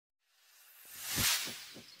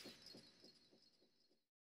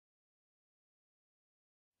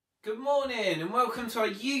Good morning and welcome to our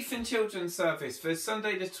Youth and Children's service for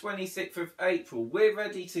Sunday the 26th of April. We're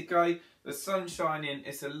ready to go, the sun's shining,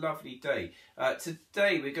 it's a lovely day.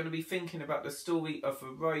 Today we're going to be thinking about the story of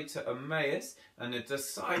the road to Emmaus, and the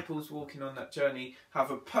disciples walking on that journey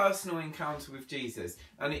have a personal encounter with Jesus,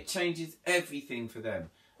 and it changes everything for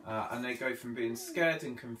them. And they go from being scared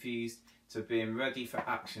and confused to being ready for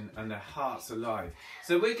action, and their hearts alive.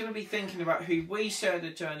 So we're going to be thinking about who we share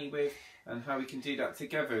the journey with and how we can do that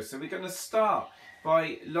together. So we're going to start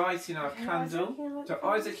by lighting our candle. So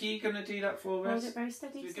Isaac, are you going to do that for us? Hold it very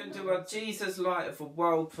steady. So we're going to do our Jesus Light of the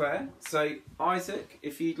World prayer. So Isaac,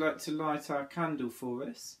 if you'd like to light our candle for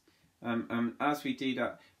us. As we do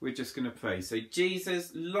that, we're just going to pray. So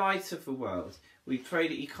Jesus, light of the world, we pray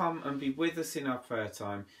that you come and be with us in our prayer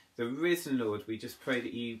time. The risen Lord, we just pray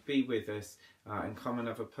that you be with us and come and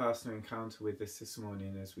have a personal encounter with us this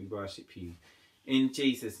morning as we worship you. In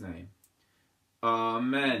Jesus' name.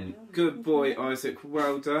 Amen. Good boy, Isaac.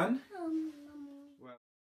 Well done.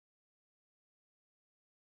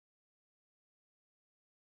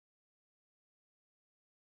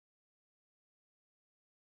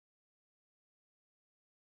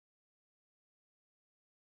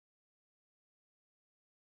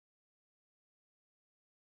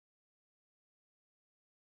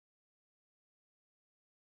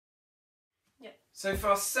 So for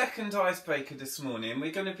our second icebreaker this morning,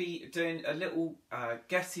 we're going to be doing a little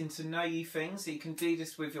getting to know you thing. So you can do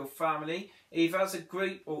this with your family, either as a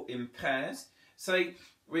group or in pairs. So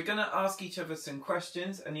we're going to ask each other some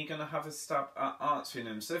questions and you're going to have a stab at answering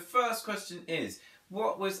them. So first question is,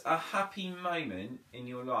 what was a happy moment in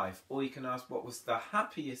your life? Or you can ask, what was the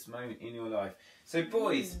happiest moment in your life? So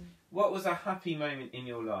boys, what was a happy moment in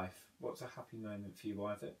your life? What's a happy moment for you,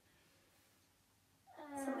 Isaac?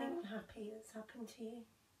 Something happy that's happened to you.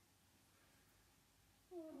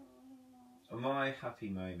 My happy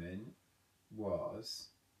moment was,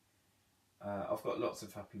 I've got lots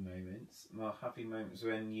of happy moments. My happy moment was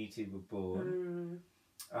when you two were born.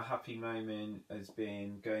 A happy moment has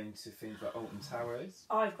been going to things like Alton Towers.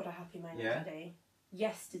 I've got a happy moment today.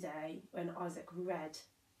 Yesterday, when Isaac read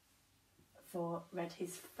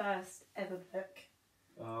his first ever book.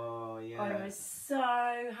 Oh yeah. I was so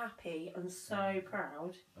happy and so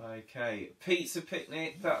proud. Okay, pizza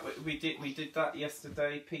picnic. That we did that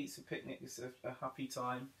yesterday. Pizza picnic is a happy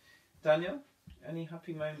time. Daniel, any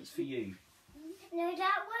happy moments for you? No,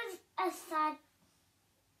 that was a sad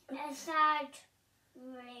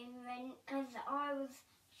moment because I was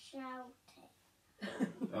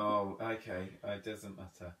shouting. Oh, okay. It doesn't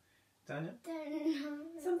matter. Daniel? Don't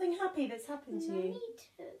know. Something happy that's happened to you. Mummy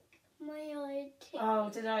took my idea. Oh,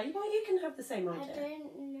 did I? Well, you can have the same idea. I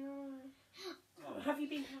don't know. Have you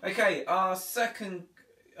been happy? Okay, our second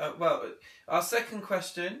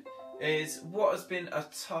question is, what has been a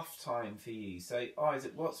tough time for you? So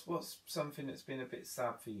Isaac, what's something that's been a bit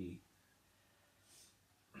sad for you?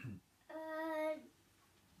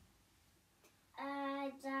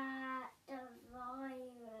 The virus.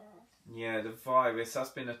 Yeah, the virus. That's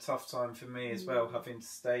been a tough time for me as well, having to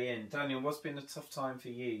stay in. Daniel, what's been a tough time for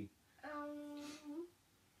you?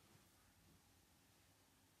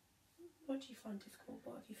 What do you find difficult?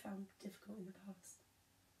 What have you found difficult in the past?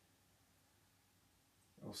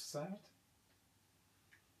 Or sad?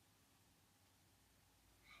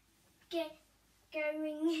 Going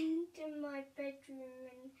into my bedroom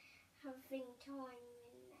and having time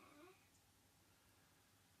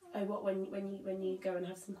in there. Oh, what when you go and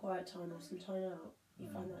have some quiet time or some time out, you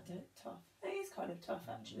find that tough? It is kind of tough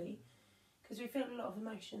actually, because we feel a lot of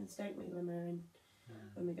emotions, don't we, when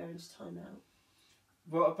we go into time out.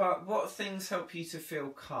 What things help you to feel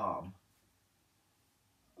calm?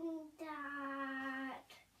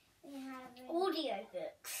 That we have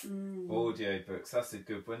audiobooks. Audiobooks, that's a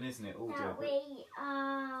good one, isn't it? That we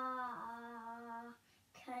are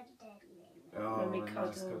cuddling. Oh, When we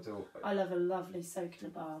nice cuddle. cuddle. I love a lovely soak in a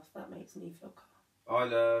bath. That makes me feel calm. I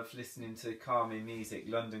love listening to calming music,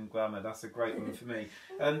 London Grammar, that's a great one for me.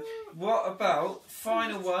 What about,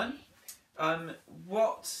 final one,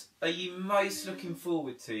 what are you most looking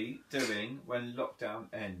forward to doing when lockdown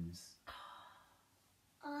ends?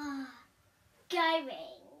 Going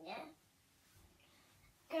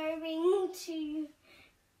to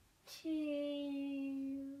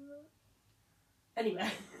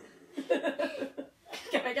Anywhere.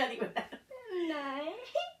 Going anywhere. no.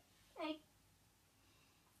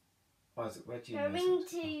 Isaac, where do you Going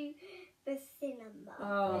to the cinema.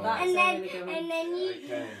 Oh, that's and then really good. and then you.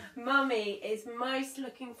 Okay. Mummy is most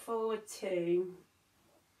looking forward to.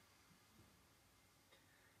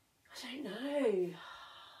 I don't know.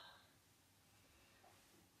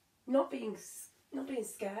 Not being Not being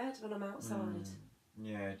scared when I'm outside.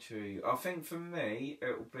 Yeah, true. I think for me,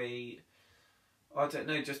 it'll be, I don't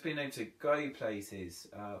know, just being able to go places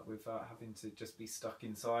without having to just be stuck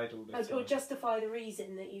inside all the time. Or justify the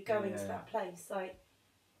reason that you go into that place, like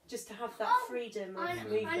just to have that freedom of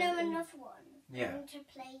movement. I know another one. Yeah. Going to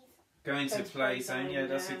play. Going to play zone, yeah,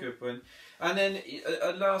 that's a good one. And then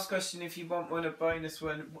a last question, if you want one, a bonus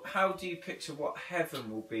one. How do you picture what heaven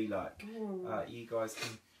will be like? You guys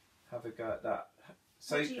can have a go at that.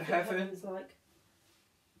 So what do you think heaven. heaven's like?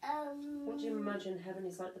 What do you imagine heaven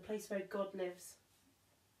is like? The place where God lives.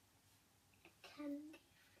 Candy.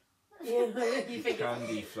 You think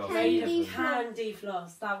Candy floss. Candy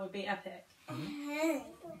floss. That would be epic. Sand.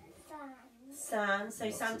 Sand, so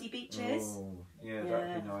sandy beaches. Oh, yeah,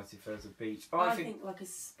 that'd be nice if there's a beach. I think like a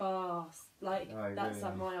spa, like that's really?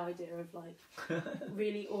 like my idea of like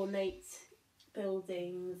really ornate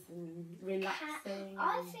buildings and relaxing.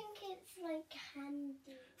 I think it's like candy.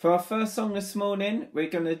 For our first song this morning, we're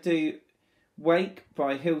going to do Wake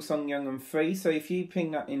by Hillsong Young and Free. So if you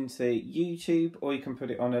ping that into YouTube, or you can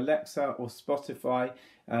put it on Alexa or Spotify.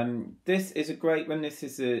 This is a great one. This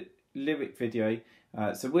is a lyric video.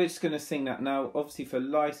 So we're just going to sing that now. Obviously for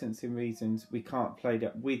licensing reasons, we can't play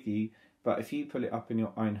that with you. But if you pull it up in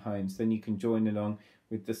your own homes, then you can join along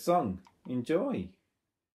with the song. Enjoy.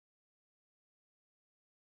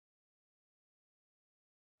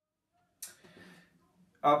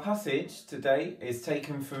 Our passage today is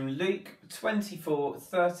taken from Luke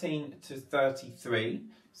 24:13 to 33.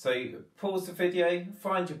 So pause the video,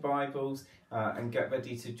 find your Bibles and get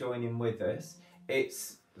ready to join in with us.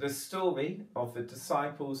 It's the story of the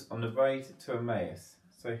disciples on the road to Emmaus.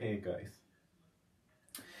 So here goes.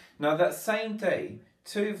 Now that same day,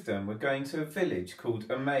 two of them were going to a village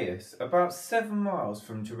called Emmaus, about 7 miles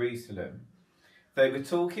from Jerusalem. They were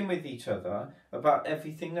talking with each other about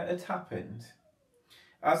everything that had happened.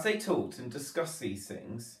 As they talked and discussed these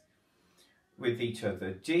things with each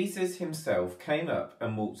other, Jesus himself came up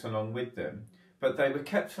and walked along with them, but they were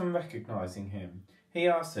kept from recognising him. He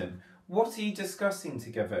asked them, "What are you discussing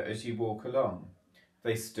together as you walk along?"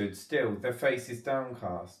 They stood still, their faces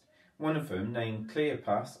downcast. One of them, named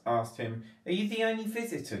Cleopas, asked him, "Are you the only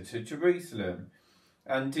visitor to Jerusalem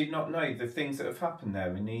and do not know the things that have happened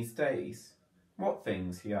there in these days?" "What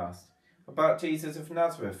things?" he asked. "About Jesus of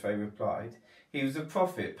Nazareth," they replied. "He was a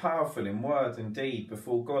prophet, powerful in word and deed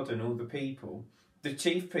before God and all the people. The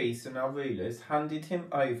chief priests and our rulers handed him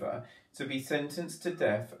over to be sentenced to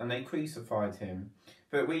death, and they crucified him.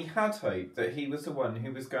 But we had hoped that he was the one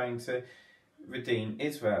who was going to redeem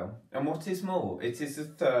Israel. And what is more, it is the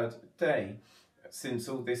 3rd day since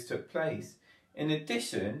all this took place. In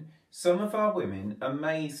addition, some of our women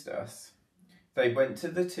amazed us. They went to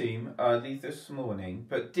the tomb early this morning,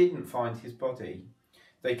 but didn't find his body.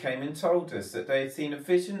 They came and told us that they had seen a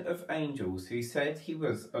vision of angels who said he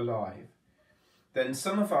was alive. Then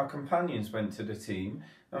some of our companions went to the tomb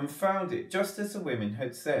and found it just as the women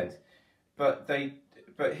had said, but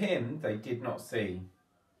him they did not see."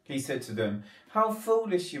 He said to them, "How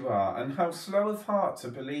foolish you are, and how slow of heart to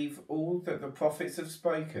believe all that the prophets have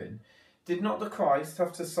spoken. Did not the Christ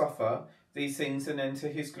have to suffer these things and enter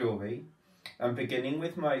his glory?" And beginning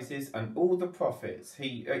with Moses and all the prophets,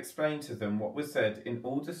 he explained to them what was said in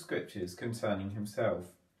all the scriptures concerning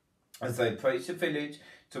himself. As they approached the village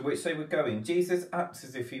to which they were going, Jesus acted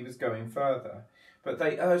as if he was going further. But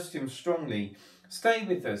they urged him strongly, "Stay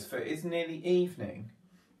with us, for it is nearly evening.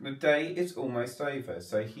 The day is almost over."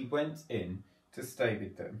 So he went in to stay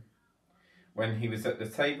with them. When he was at the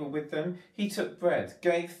table with them, he took bread,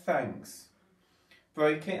 gave thanks,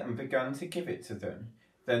 broke it and began to give it to them.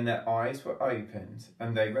 Then their eyes were opened,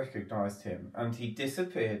 and they recognised him, and he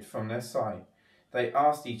disappeared from their sight. They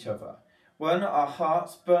asked each other, "Were not our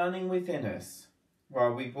hearts burning within us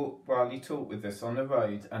while he talked with us on the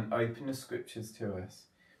road and opened the scriptures to us?"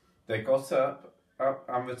 They got up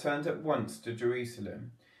and returned at once to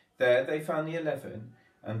Jerusalem. There they found the 11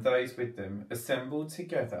 and those with them assembled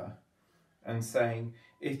together and saying,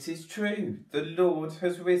 "It is true, the Lord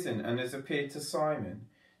has risen and has appeared to Simon."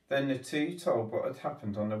 Then the two told what had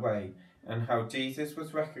happened on the way and how Jesus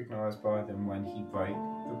was recognised by them when he broke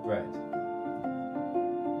the bread.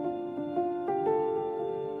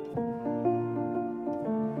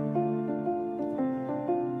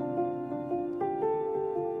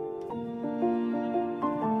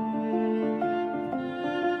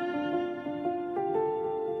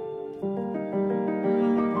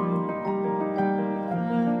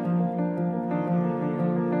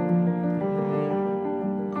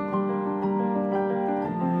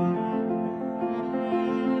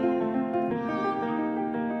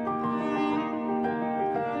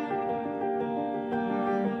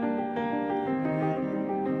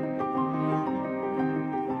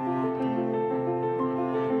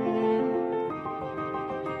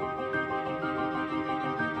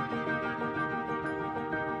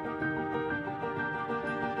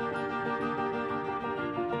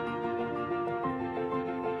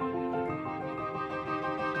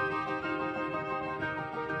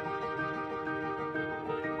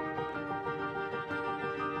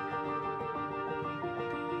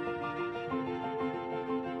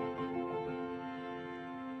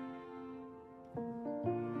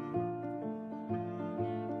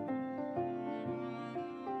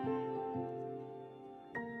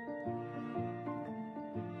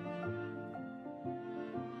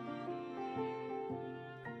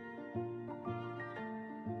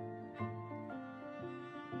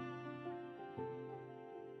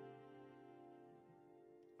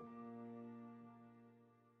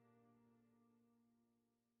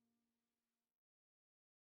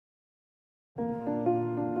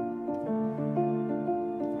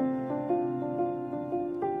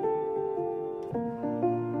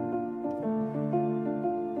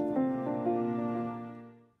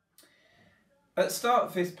 At the start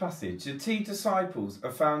of this passage, the two disciples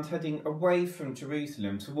are found heading away from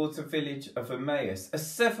Jerusalem towards the village of Emmaus, a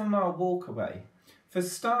 7-mile walk away. For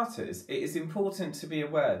starters, it is important to be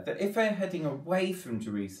aware that if they're heading away from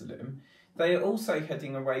Jerusalem, they are also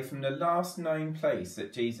heading away from the last known place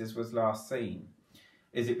that Jesus was last seen.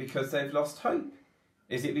 Is it because they've lost hope?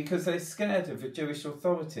 Is it because they're scared of the Jewish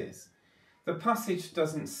authorities? The passage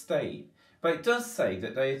doesn't state, but it does say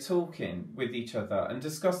that they are talking with each other and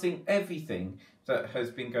discussing everything that has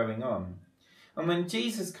been going on. And when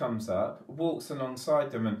Jesus comes up, walks alongside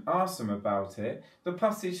them and asks them about it, the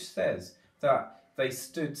passage says that they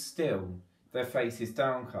stood still, their faces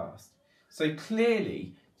downcast. So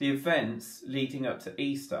clearly the events leading up to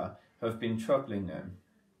Easter have been troubling them.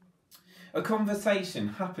 A conversation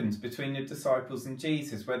happens between the disciples and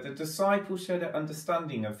Jesus where the disciples share their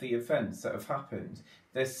understanding of the events that have happened,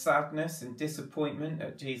 their sadness and disappointment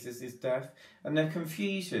at Jesus' death, and their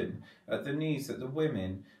confusion at the news that the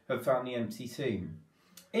women have found the empty tomb.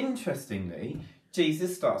 Interestingly,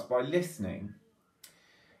 Jesus starts by listening,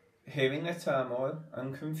 hearing their turmoil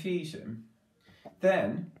and confusion.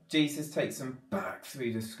 Then Jesus takes them back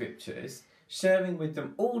through the scriptures, sharing with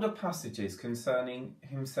them all the passages concerning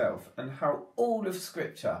himself and how all of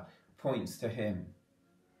scripture points to him.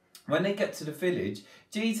 When they get to the village,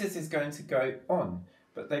 Jesus is going to go on,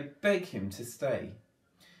 but they beg him to stay.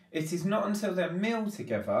 It is not until their meal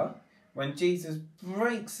together, when Jesus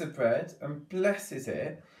breaks the bread and blesses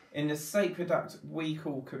it in the sacred act we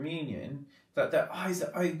call communion, that their eyes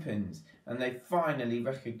are opened and they finally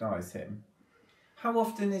recognise him. How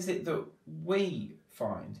often is it that we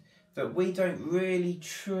find that we don't really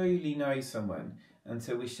truly know someone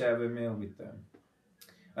until we share a meal with them?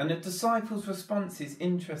 And the disciples' response is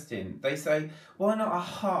interesting. They say, why not our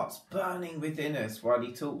hearts burning within us while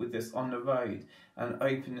he talked with us on the road and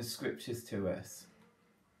opened the scriptures to us?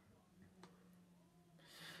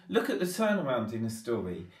 Look at the turnaround in the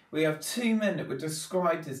story. We have two men that were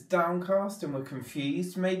described as downcast and were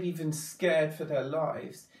confused, maybe even scared for their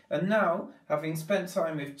lives. And now, having spent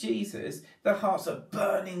time with Jesus, their hearts are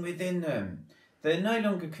burning within them. They're no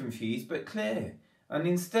longer confused but clear. And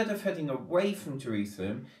instead of heading away from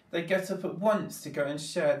Jerusalem, they get up at once to go and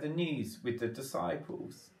share the news with the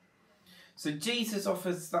disciples. So Jesus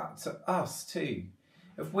offers that to us too.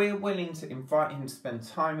 If we're willing to invite him to spend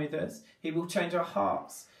time with us, he will change our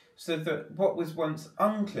hearts so that what was once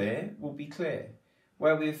unclear will be clear.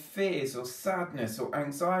 Where we have fears or sadness or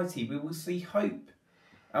anxiety, we will see hope.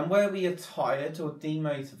 And where we are tired or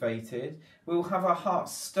demotivated, we will have our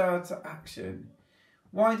hearts stirred to action.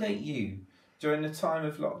 Why don't you, during the time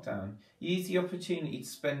of lockdown, use the opportunity to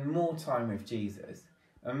spend more time with Jesus?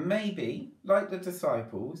 And maybe, like the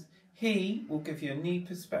disciples, he will give you a new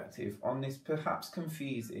perspective on this perhaps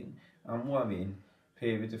confusing and worrying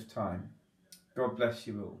period of time. God bless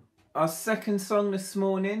you all. Our second song this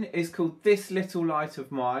morning is called This Little Light of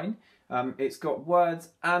Mine. It's got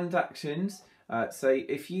words and actions. So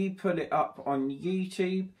if you put it up on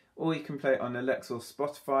YouTube, or you can play it on Alexa or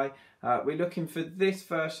Spotify, we're looking for this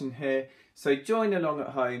version here. So join along at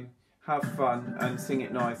home, have fun and sing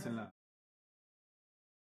it nice and loud.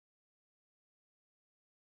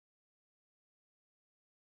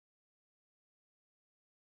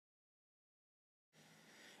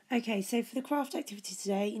 Okay, so for the craft activity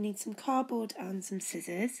today, you need some cardboard and some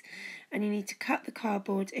scissors, and you need to cut the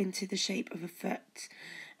cardboard into the shape of a foot.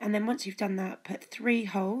 And then once you've done that, put 3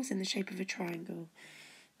 holes in the shape of a triangle.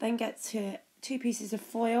 Then get to 2 pieces of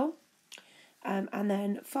foil, and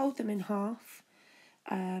then fold them in half,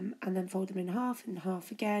 and then fold them in half and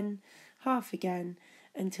half again,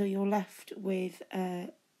 until you're left with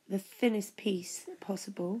the thinnest piece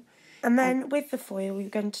possible. And then with the foil, you're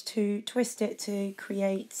going to twist it to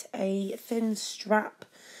create a thin strap,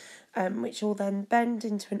 which will then bend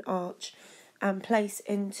into an arch and place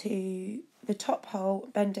into the top hole,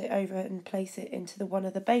 bend it over and place it into one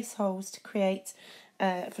of the base holes to create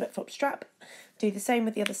a flip-flop strap. Do the same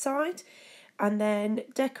with the other side, and then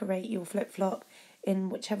decorate your flip-flop in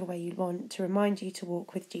whichever way you want to remind you to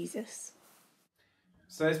walk with Jesus.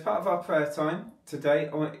 So as part of our prayer time today,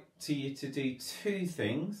 I want you to do 2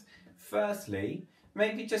 things. Firstly,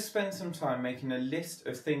 maybe just spend some time making a list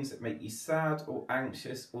of things that make you sad or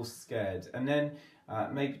anxious or scared, and then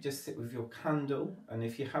maybe just sit with your candle, and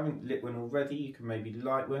if you haven't lit one already, you can maybe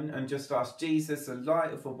light one and just ask Jesus, the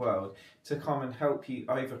light of the world, to come and help you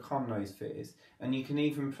overcome those fears. And you can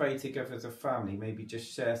even pray together as a family, maybe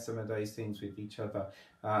just share some of those things with each other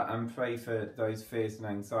and pray for those fears and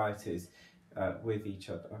anxieties with each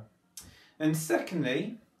other. And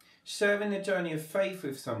secondly, sharing a journey of faith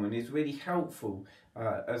with someone is really helpful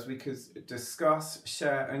as we could discuss,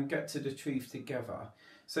 share and get to the truth together.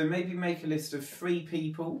 So maybe make a list of 3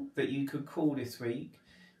 people that you could call this week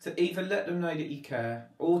to either let them know that you care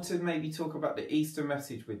or to maybe talk about the Easter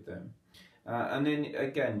message with them. And then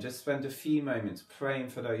again, just spend a few moments praying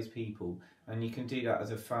for those people, and you can do that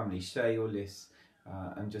as a family. Share your list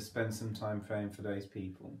and just spend some time praying for those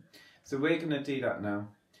people. So we're going to do that now,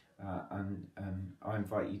 and I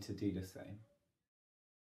invite you to do the same.